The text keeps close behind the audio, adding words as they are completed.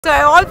So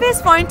I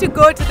always want to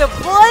go to the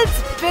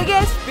world's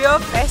biggest beer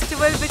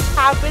festival, which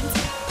happens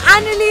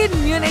annually in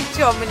Munich,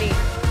 Germany.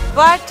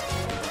 But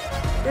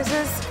this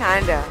is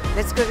Canada.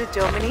 Let's go to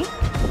Germany.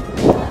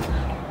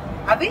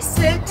 Are we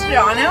still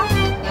Toronto?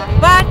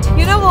 But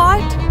you know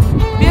what?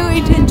 We're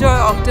going to enjoy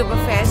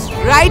Oktoberfest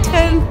right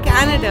here in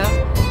Canada.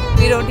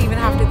 We don't even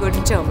have to go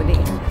to Germany.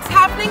 It's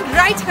happening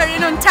right here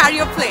in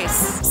Ontario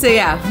Place. So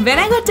yeah, when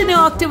I got to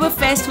know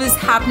Oktoberfest was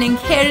happening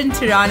here in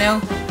Toronto,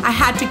 I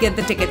had to get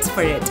the tickets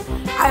for it.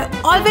 I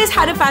always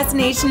had a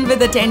fascination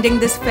with attending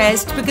this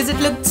fest because it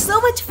looked so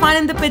much fun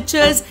in the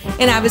pictures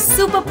and I was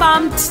super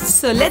pumped.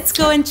 So let's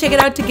go and check it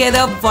out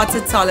together, what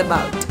it's all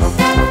about.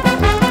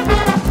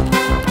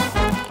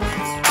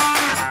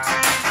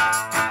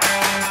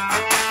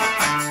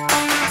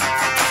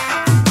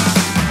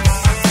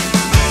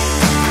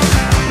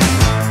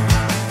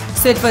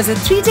 So it was a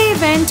 3-day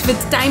event with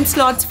time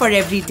slots for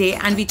every day,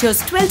 and we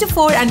chose 12 to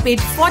 4 and paid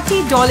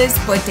 $40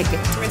 per ticket.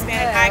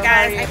 Hi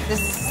guys.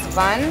 This is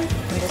one,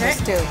 this is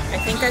two. I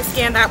think I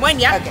scanned that one,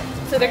 yeah. Okay.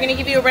 So they're gonna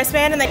give you a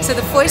wristband and then So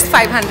the first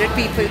 500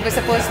 people were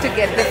supposed to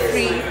get the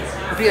free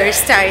beer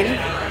style,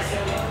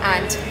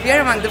 and we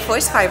are among the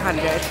first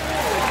 500. Let's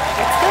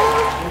go.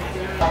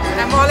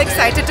 I'm all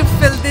excited to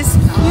fill this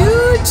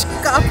huge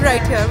cup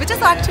right here, which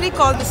is actually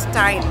called the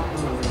Stein.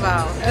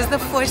 Wow, this is the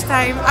first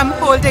time I'm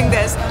holding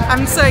this.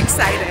 I'm so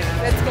excited.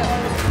 Let's go.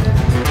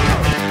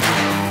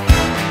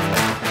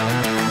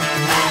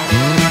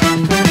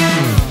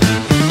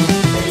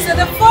 So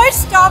the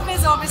first stop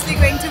is obviously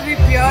going to be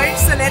beer.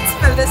 So let's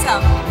fill this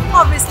up.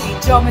 Obviously,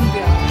 German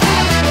beer.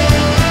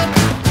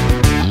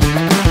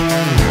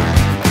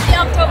 The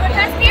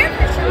Oktoberfest beer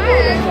for sure.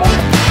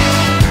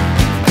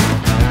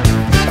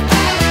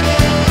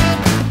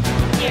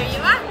 Here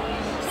you are.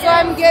 So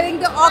I'm getting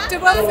the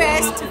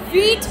Oktoberfest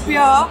wheat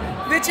beer,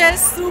 which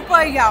is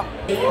super yum.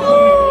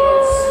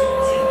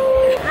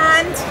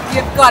 And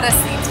you've got a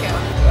seat here.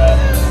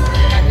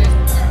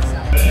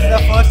 This is the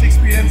first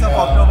experience of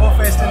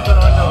Oktoberfest in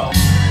Toronto.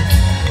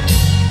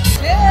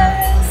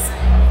 Cheers!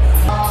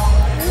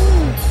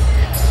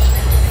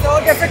 So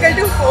difficult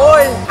to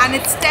hold. And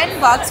it's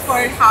 $10 for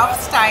half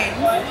stein.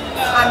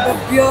 And the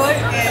beer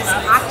is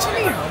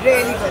actually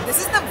really good. This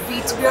is the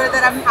wheat beer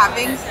that I'm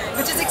having,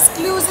 which is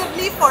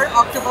exclusively for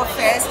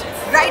Oktoberfest,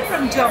 right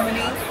from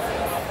Germany.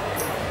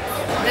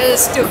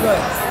 This is too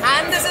good.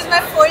 And this is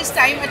my first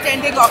time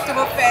attending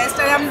Oktoberfest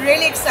and I'm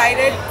really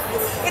excited.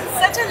 It's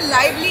such a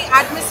lively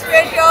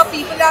atmosphere here.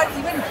 People are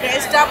even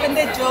dressed up in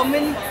their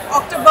German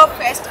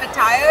Oktoberfest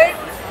attire.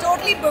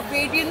 Totally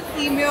Bavarian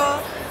theme here.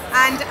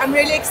 And I'm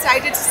really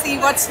excited to see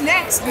what's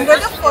next. We were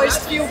the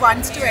first few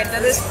ones to enter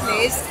this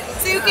place,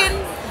 so you can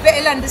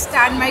well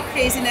understand my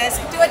craziness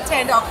to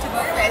attend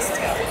Oktoberfest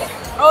here.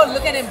 Oh,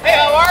 look at him. Hey,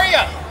 how are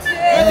you?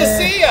 Good to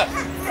see you.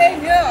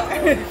 Same here.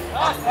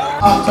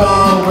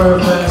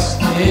 Oktoberfest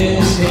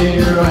is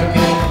here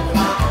again.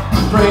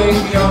 Bring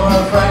your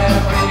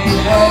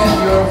family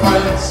and your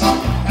friends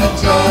and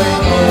join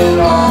in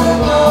on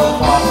the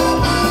fun.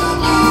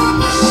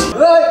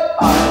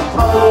 I'm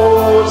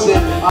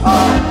frozen,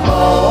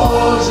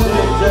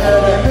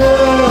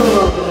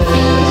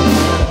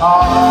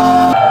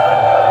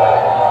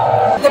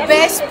 The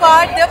best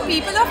part, the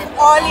people of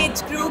all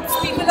age groups,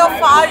 people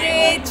of our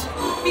age,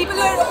 people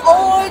who are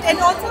old, and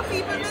also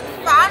people with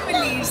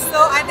families.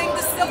 So I think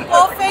this is a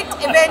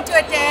perfect event to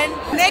attend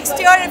next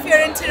year if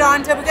you're in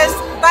Toronto, because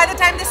by the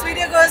time this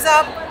video goes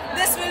up,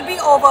 this will be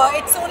over.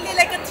 It's only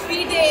like a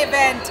 3-day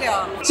event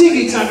here.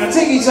 Tiki-taka,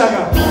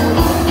 tiki-taka. A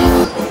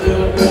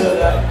little bit of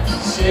that.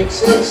 Shake,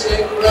 shake,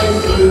 shake,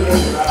 right through the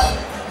crowd.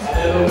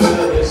 A little bit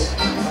of this, a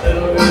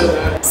little bit of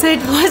that. So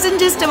it wasn't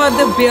just about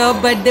the beer,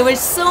 but there were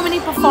so many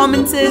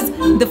performances.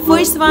 The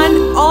first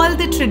one, all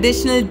the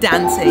traditional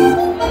dancing.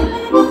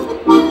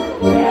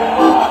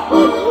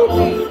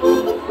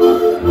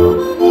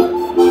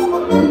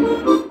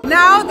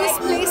 Now this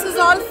place is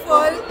all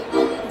full.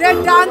 There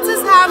are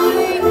dances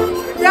happening.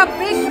 There are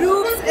big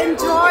groups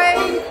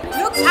enjoying.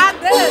 Look at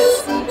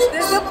this.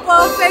 This is the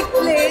perfect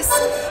place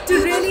to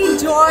really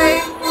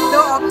enjoy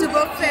the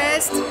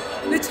Oktoberfest,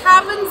 which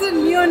happens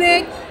in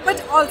Munich,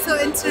 but also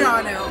in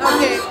Toronto.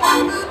 Okay,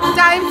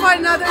 time for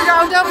another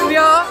round of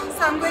beer.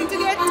 So I'm going to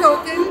get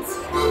tokens.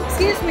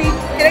 Excuse me,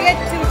 can I get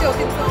 2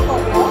 tokens of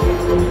photo?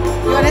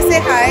 You wanna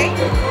say hi?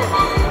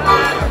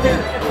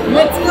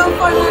 Let's go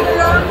for another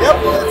round. Yep,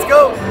 let's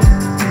go.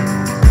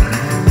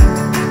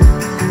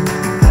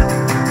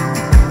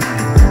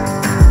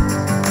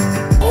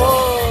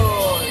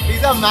 Whoa,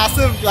 these are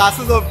massive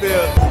glasses of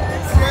beer.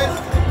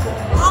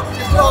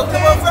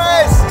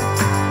 Oktoberfest!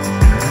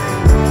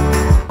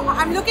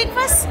 I'm looking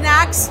for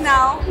snacks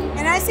now,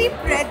 and I see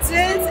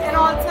pretzels and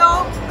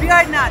also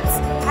beer nuts.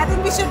 I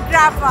think we should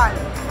grab one.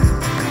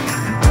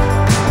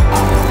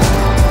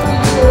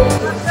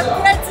 The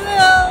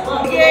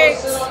pretzel!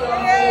 Gates!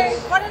 Hey,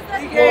 what is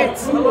that?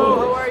 Gates! Hello,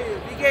 how are you?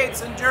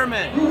 Gates in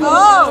German.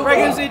 Oh!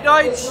 Sprechen Sie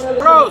Deutsch?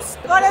 Prost!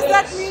 What does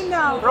that mean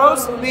now?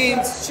 Prost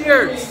means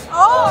cheers.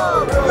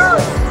 Oh!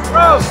 Gross!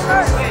 Prost!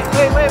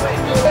 Wait.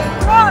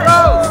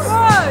 Gross!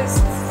 Gross!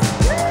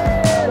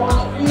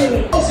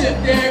 sit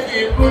there,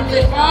 get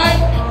moving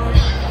right.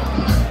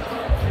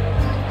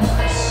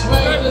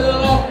 Sway to the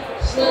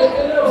left, sway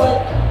to the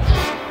right.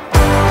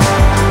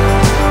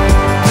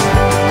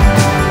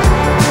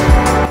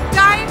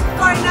 Time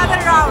for another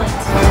round.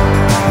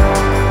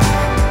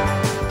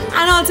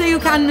 And also you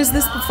can't miss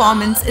this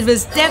performance. It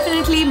was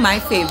definitely my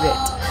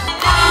favorite.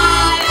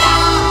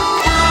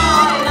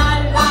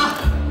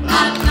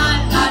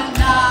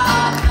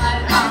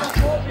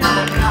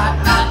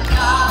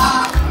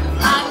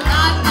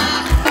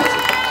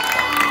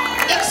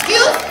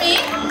 Excuse me?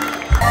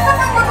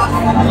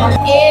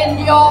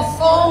 In your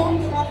phone,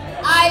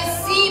 I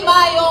see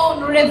my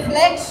own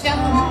reflection.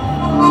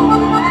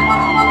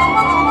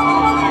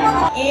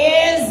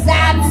 Is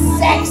that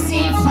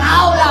sexy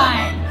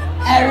Fraulein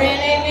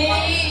really me?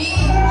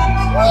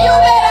 You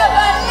better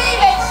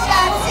believe it,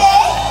 Shanty.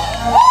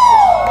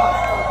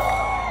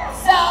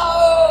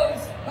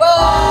 Those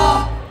were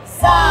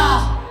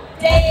some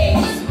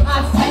days, my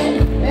friend.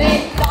 They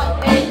thought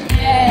they'd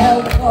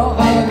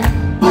never end.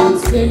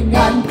 Sing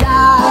and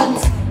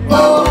dance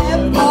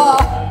forever.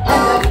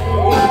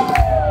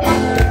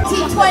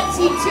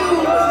 2022.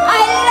 I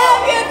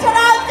love you,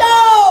 Toronto.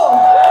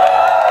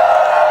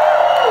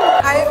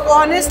 I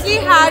honestly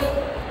had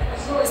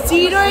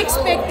zero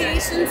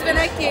expectations when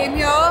I came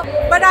here,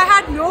 but I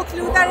had no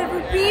clue that it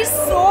would be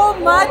so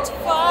much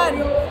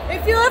fun.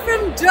 If you are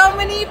from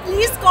Germany,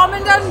 please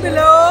comment down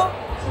below.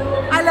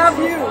 I love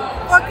you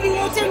for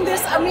creating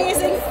this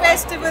amazing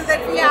festival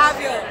that we have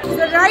here.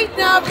 So right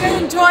now we're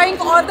enjoying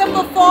all the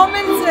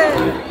performances.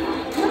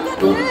 Look at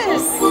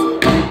this.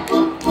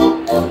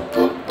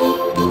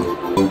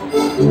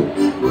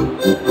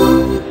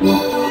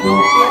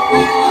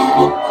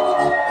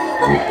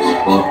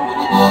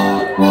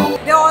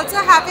 They're also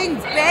having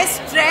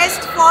best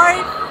dressed for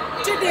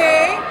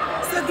today.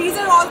 So these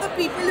are all the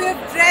people who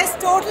have dressed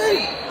total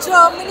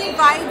Germany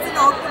vibes and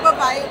October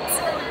vibes.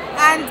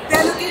 And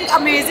they're looking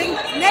amazing.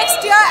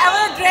 Next year I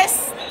want to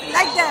dress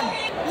like them.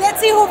 Let's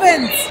see who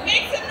wins.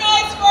 Make some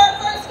noise for our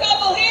first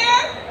couple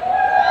here.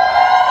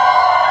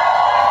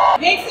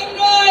 Make some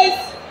noise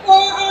for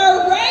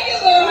our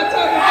regular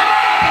Oktoberfest.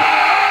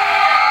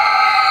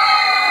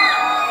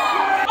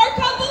 Our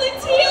couple in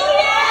teal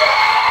here.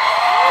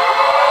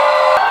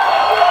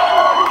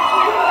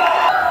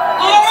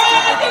 All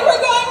right, I think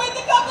we're going with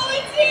the couple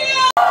in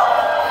teal.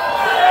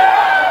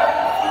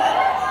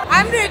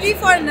 I'm ready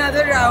for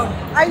another round.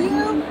 Are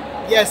you?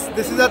 Yes,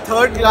 this is a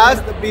third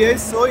class. The beer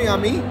is so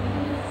yummy.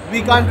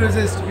 We can't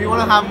resist. We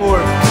want to have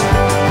more.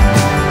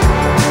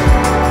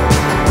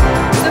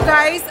 So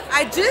guys,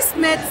 I just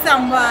met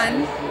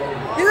someone.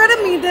 You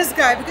gotta meet this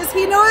guy because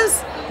he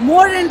knows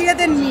more India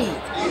than me.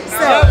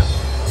 So,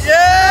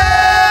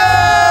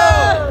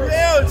 Yeah!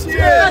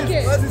 Cheers!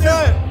 Okay. Let's do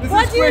it.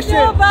 what do you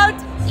know about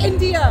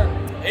India?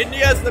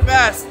 India's the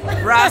best.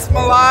 Ras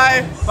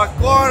malai,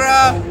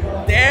 pakora,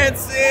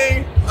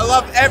 dancing. I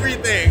love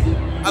everything.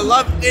 I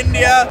love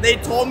India. They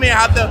told me I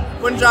have the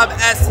Punjab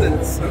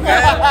essence. Okay?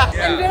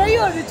 And where are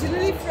you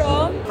originally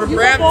from? From you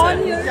Brampton. were born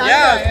here? Yeah,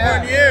 I was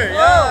born here.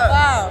 Oh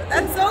wow,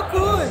 that's so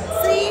cool.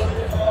 See,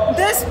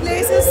 this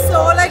place is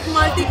so like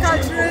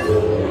multicultural.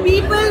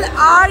 People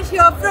are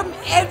here from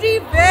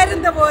everywhere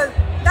in the world.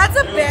 That's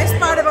the best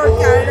part about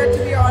Canada,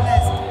 to be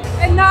honest.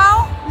 And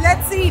now,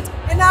 let's eat.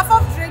 Enough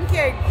of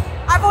drinking.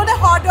 I want a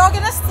hot dog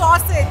and a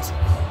sausage.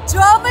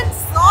 German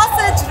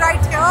sausage right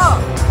here.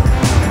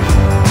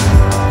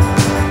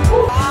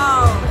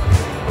 Wow,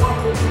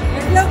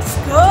 it looks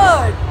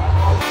good.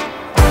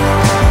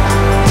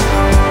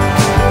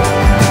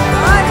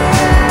 Got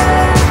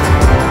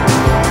it.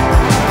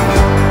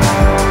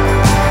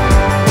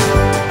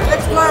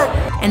 Let's work.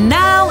 And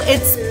now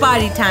it's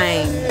party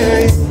time.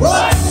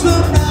 What's the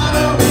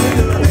matter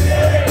with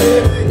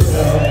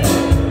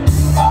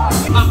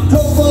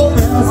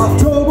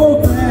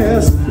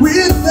Oktoberfest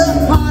with the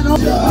final.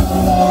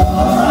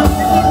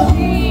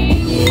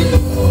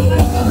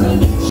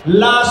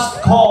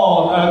 Last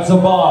call at the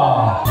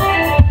bar.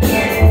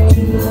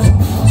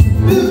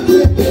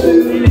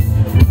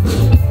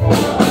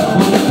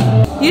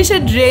 You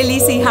should really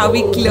see how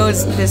we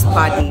closed this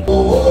party.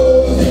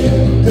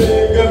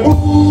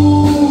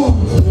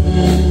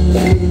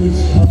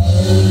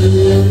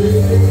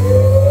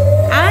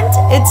 And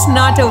it's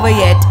not over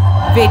yet.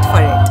 Wait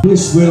for it.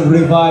 This will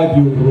revive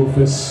you,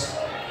 Rufus.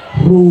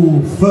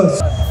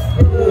 Rufus.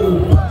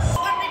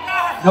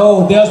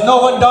 No, there's no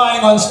one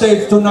dying on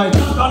stage tonight.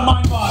 Not on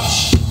my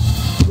watch.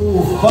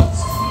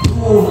 Rufus,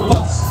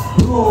 Rufus,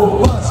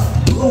 Rufus,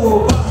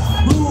 Rufus,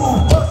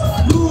 Rufus,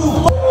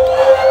 Rufus.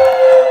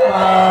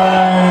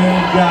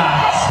 My God.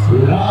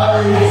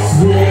 Lights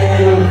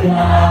will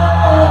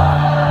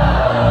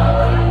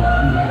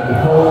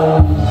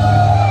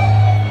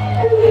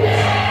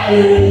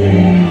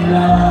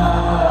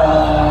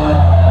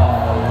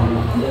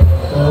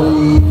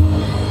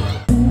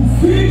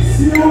fix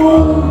you.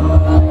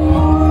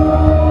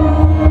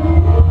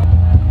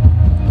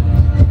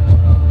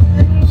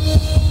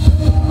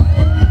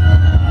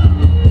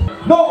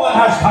 No one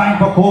has time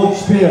for cold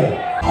spear.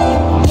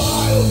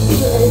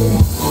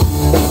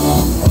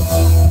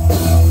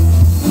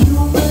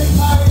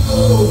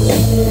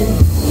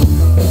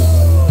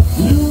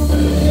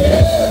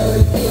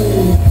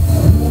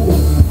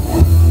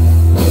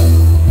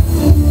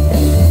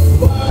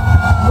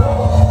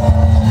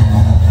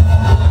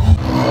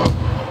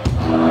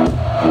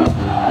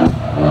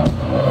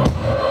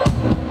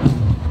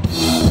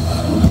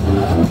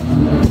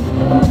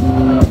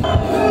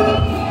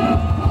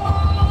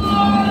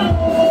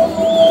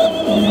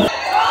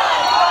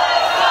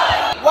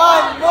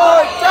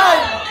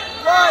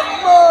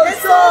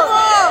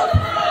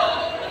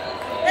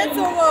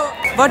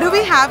 What do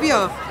we have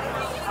here?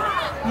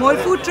 More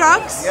food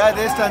trucks? Yeah,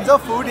 there's tons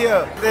of food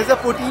here. There's a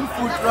poutine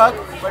food truck,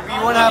 but we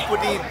won't have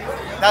poutine.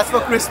 That's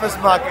for Christmas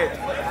market.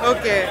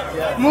 Okay.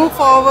 Move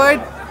forward.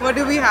 What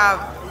do we have?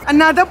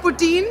 Another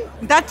poutine?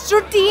 That's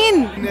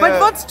routine. But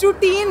what's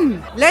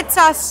routine? Let's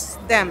ask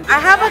them. I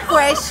have a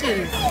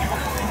question.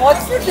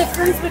 What's the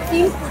difference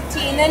between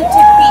poutine and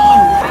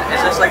poutine?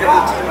 It's just like a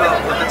poutine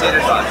with potato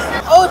sauce.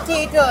 Oh,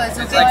 taters.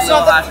 Okay, like it's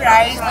not no the hash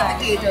fries but the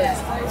taters.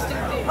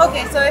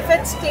 Okay, so if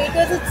it's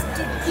taters, it's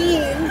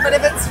poutine, but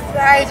if it's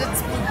fries,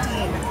 it's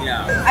poutine.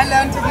 Yeah. I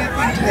learned a new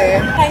thing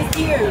today. Thank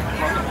you.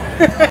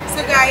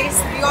 So guys,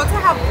 we also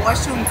have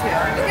washrooms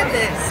here. Look at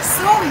this.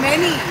 So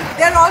many.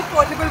 They're all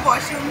portable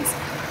washrooms.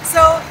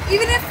 So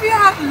even if you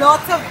have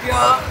lots of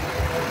beer,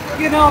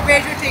 you know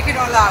where to take it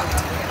all out.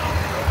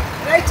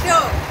 Right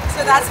here.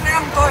 So that's where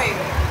I'm going.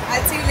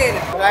 I'll see you later.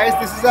 Guys,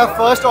 this is our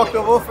first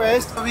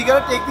Oktoberfest. So we're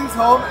gonna take these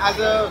home as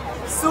a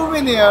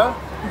souvenir,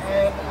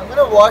 and I'm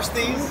gonna wash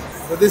these.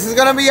 So this is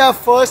gonna be our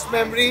first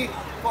memory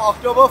for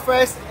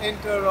Oktoberfest in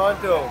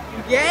Toronto.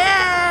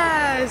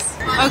 Yes!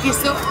 Okay,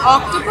 so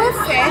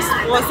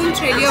Oktoberfest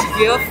wasn't really a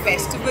beer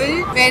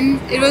festival when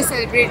it was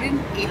celebrated in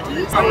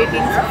 80s or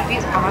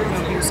 1850s. I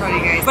don't know, sorry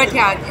guys. But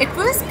yeah, it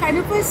was kind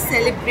of a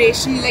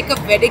celebration, like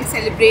a wedding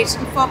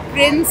celebration for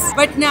Prince.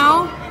 But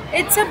now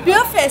it's a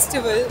beer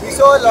festival. We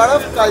saw a lot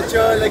of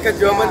culture, like a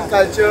German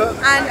culture.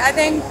 And I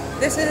think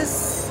this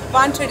is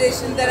one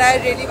tradition that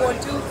I really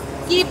want to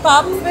keep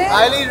up with.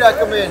 Highly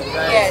recommend,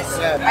 guys. Yes,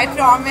 Yeah. I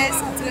promise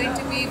it's going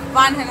to be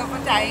one hell of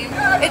a time.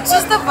 It's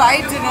just the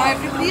vibes, you know,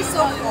 everybody's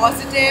so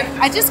positive.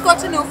 I just got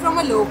to know from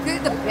a local,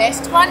 the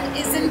best one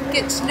is in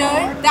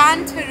Kitchener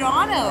than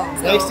Toronto.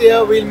 Next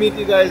year we'll meet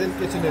you guys in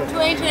Kitchener.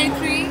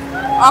 2023,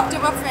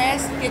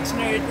 Oktoberfest,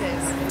 Kitchener it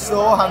is.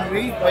 So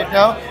hungry right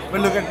now, but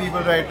look at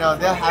people right now.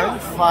 They're having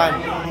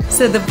fun.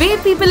 So the way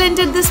people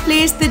entered this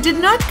place, they did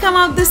not come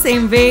out the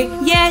same way.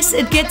 Yes,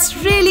 it gets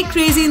really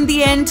crazy in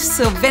the end.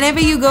 So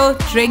whenever you go,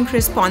 drink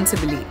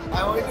responsibly.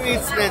 I want to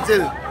eat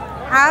schnitzel.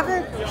 Have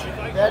it.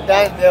 They're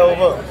done. They're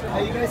over.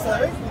 Are you guys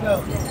serving?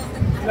 No.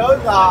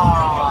 Closed.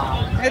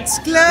 Ah. It's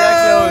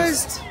They're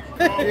closed.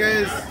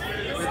 Yes.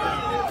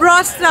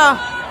 Prosta.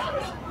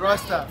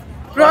 Prosta.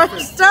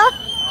 Prosta?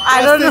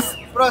 I don't know.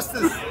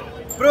 Prostus.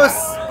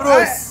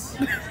 Pros.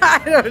 I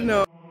don't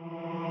know.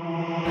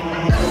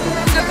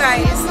 So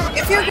guys,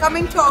 if you're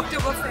coming to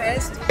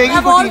Oktoberfest, you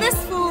have all this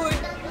food.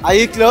 Are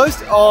you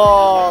closed?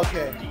 Oh,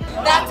 okay.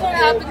 That's what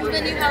happens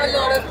when you have a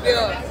lot of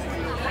beer.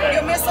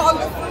 You miss all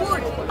the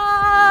food.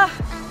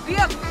 We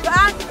are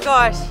back,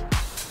 gosh.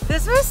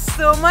 This was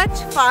so much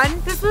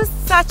fun. This was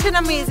such an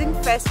amazing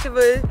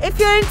festival. If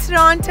you're in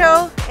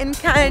Toronto, in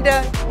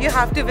Canada, you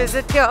have to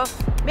visit here.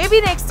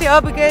 Maybe next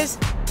year, because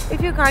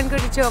if you can't go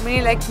to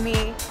Germany like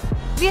me,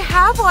 we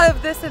have all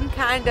of this in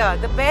Canada.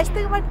 The best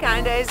thing about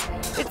Canada is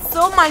it's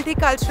so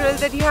multicultural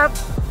that you have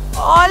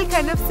all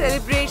kind of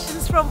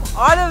celebrations from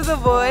all over the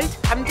world.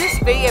 I'm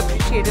just very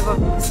appreciative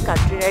of this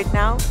country right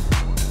now.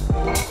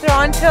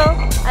 Toronto,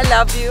 I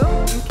love you.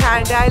 In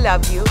Canada, I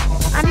love you.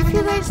 And if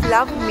you guys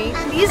love me,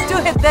 please do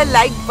hit the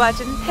like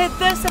button, hit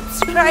the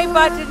subscribe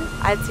button.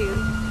 I'll see you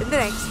in the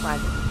next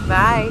one.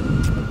 Bye.